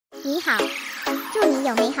你好，祝你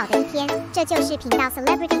有美好的一天。这就是频道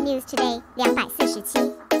Celebrity News Today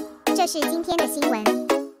 247。这是今天的新闻。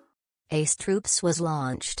Ace Troops was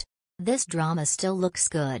launched. This drama still looks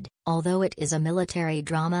good, although it is a military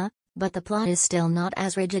drama, but the plot is still not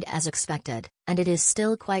as rigid as expected, and it is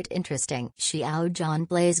still quite interesting. Xiao Zhan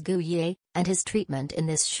plays Gu Ye, and his treatment in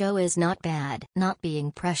this show is not bad. Not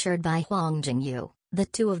being pressured by Huang Jingyu, the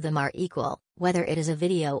two of them are equal, whether it is a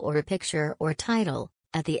video or a picture or title.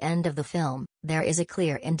 At the end of the film, there is a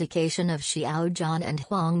clear indication of Xiao Zhan and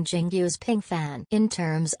Huang Jingyu's Ping fan. In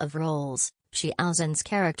terms of roles, Xiao Zhan's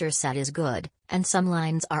character set is good, and some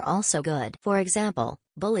lines are also good. For example,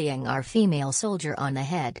 bullying our female soldier on the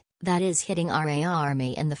head, that is hitting our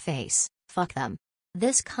army in the face, fuck them.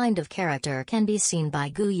 This kind of character can be seen by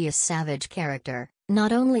Gu Ye's savage character,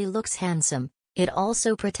 not only looks handsome, it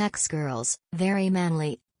also protects girls, very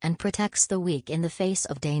manly, and protects the weak in the face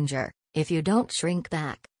of danger. If you don't shrink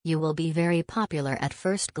back, you will be very popular at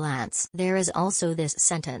first glance. There is also this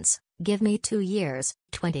sentence, give me 2 years,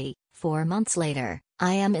 24 months later,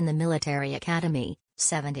 I am in the military academy,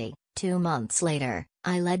 72 months later,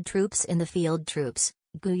 I led troops in the field troops.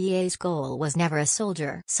 Gu Ye's goal was never a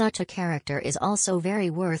soldier. Such a character is also very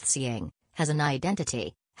worth seeing, has an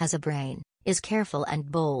identity, has a brain, is careful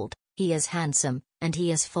and bold, he is handsome, and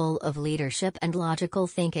he is full of leadership and logical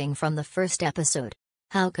thinking from the first episode.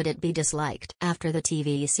 How could it be disliked? After the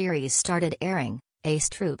TV series started airing, Ace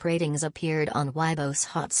Troop ratings appeared on Weibo's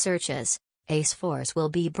hot searches. Ace Force will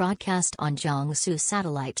be broadcast on Jiangsu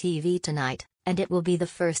Satellite TV tonight, and it will be the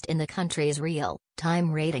first in the country's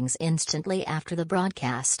real-time ratings instantly after the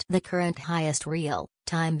broadcast. The current highest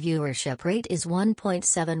real-time viewership rate is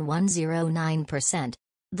 1.7109%.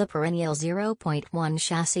 The perennial 0.1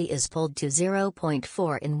 chassis is pulled to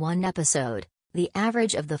 0.4 in one episode. The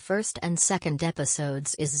average of the first and second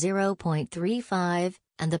episodes is 0.35,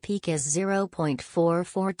 and the peak is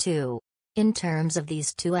 0.442. In terms of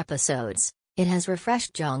these two episodes, it has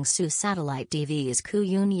refreshed Jiangsu Satellite TV's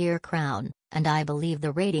Kuyun Year crown, and I believe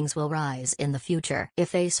the ratings will rise in the future.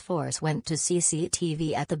 If Ace Force went to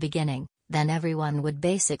CCTV at the beginning, then everyone would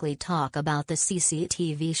basically talk about the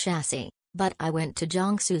CCTV chassis, but I went to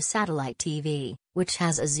Jiangsu Satellite TV, which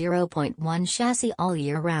has a 0.1 chassis all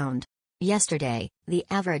year round. Yesterday, the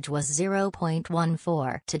average was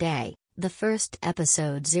 0.14. Today, the first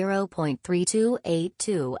episode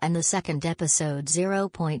 0.3282 and the second episode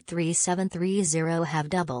 0.3730 have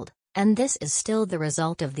doubled, and this is still the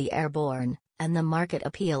result of the airborne, and the market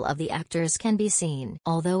appeal of the actors can be seen.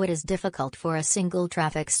 Although it is difficult for a single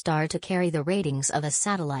traffic star to carry the ratings of a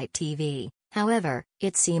satellite TV, however,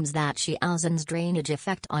 it seems that Xiao Zhan's drainage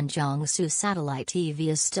effect on Jiangsu Satellite TV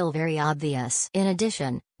is still very obvious. In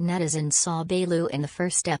addition, netizens saw Beilu in the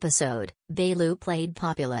first episode. Beilu played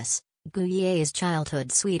Populous, Gu Ye's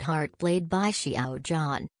childhood sweetheart played by Xiao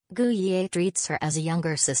Zhan. Gu Ye treats her as a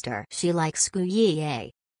younger sister. She likes Gu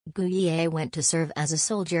Ye. Gu Ye went to serve as a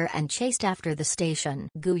soldier and chased after the station.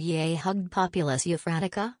 Gu Ye hugged Populous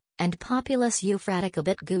Euphratica, and Populous Euphratica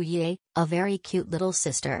bit Gu Ye, a very cute little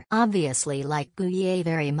sister. Obviously like Gu Ye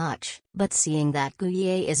very much, but seeing that Gu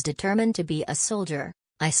Ye is determined to be a soldier,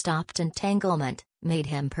 I stopped entanglement, made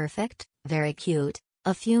him perfect, very cute.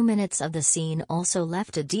 A few minutes of the scene also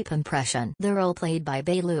left a deep impression. The role played by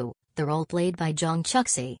Beilu, the role played by Zhang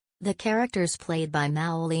Chuxi, the characters played by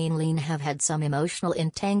Mao Lin have had some emotional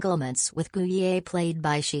entanglements with Gu Ye played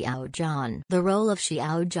by Xiao Zhan. The role of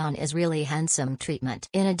Xiao Zhan is really handsome treatment.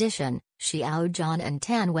 In addition, Xiao Zhan and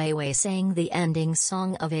Tan Weiwei sang the ending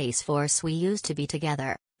song of Ace Force We Used to Be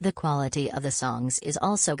Together. The quality of the songs is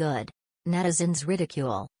also good. Netizens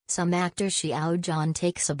ridicule some actor Xiao Zhan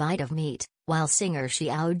takes a bite of meat, while singer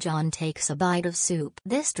Xiao Zhan takes a bite of soup.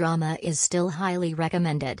 This drama is still highly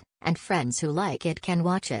recommended, and friends who like it can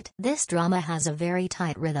watch it. This drama has a very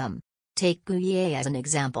tight rhythm. Take Gu Ye as an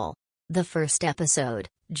example. The first episode,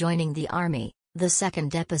 joining the army, the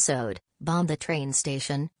second episode, bomb the train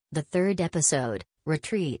station, the third episode,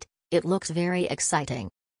 retreat. It looks very exciting.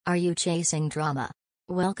 Are you chasing drama?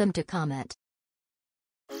 Welcome to comment.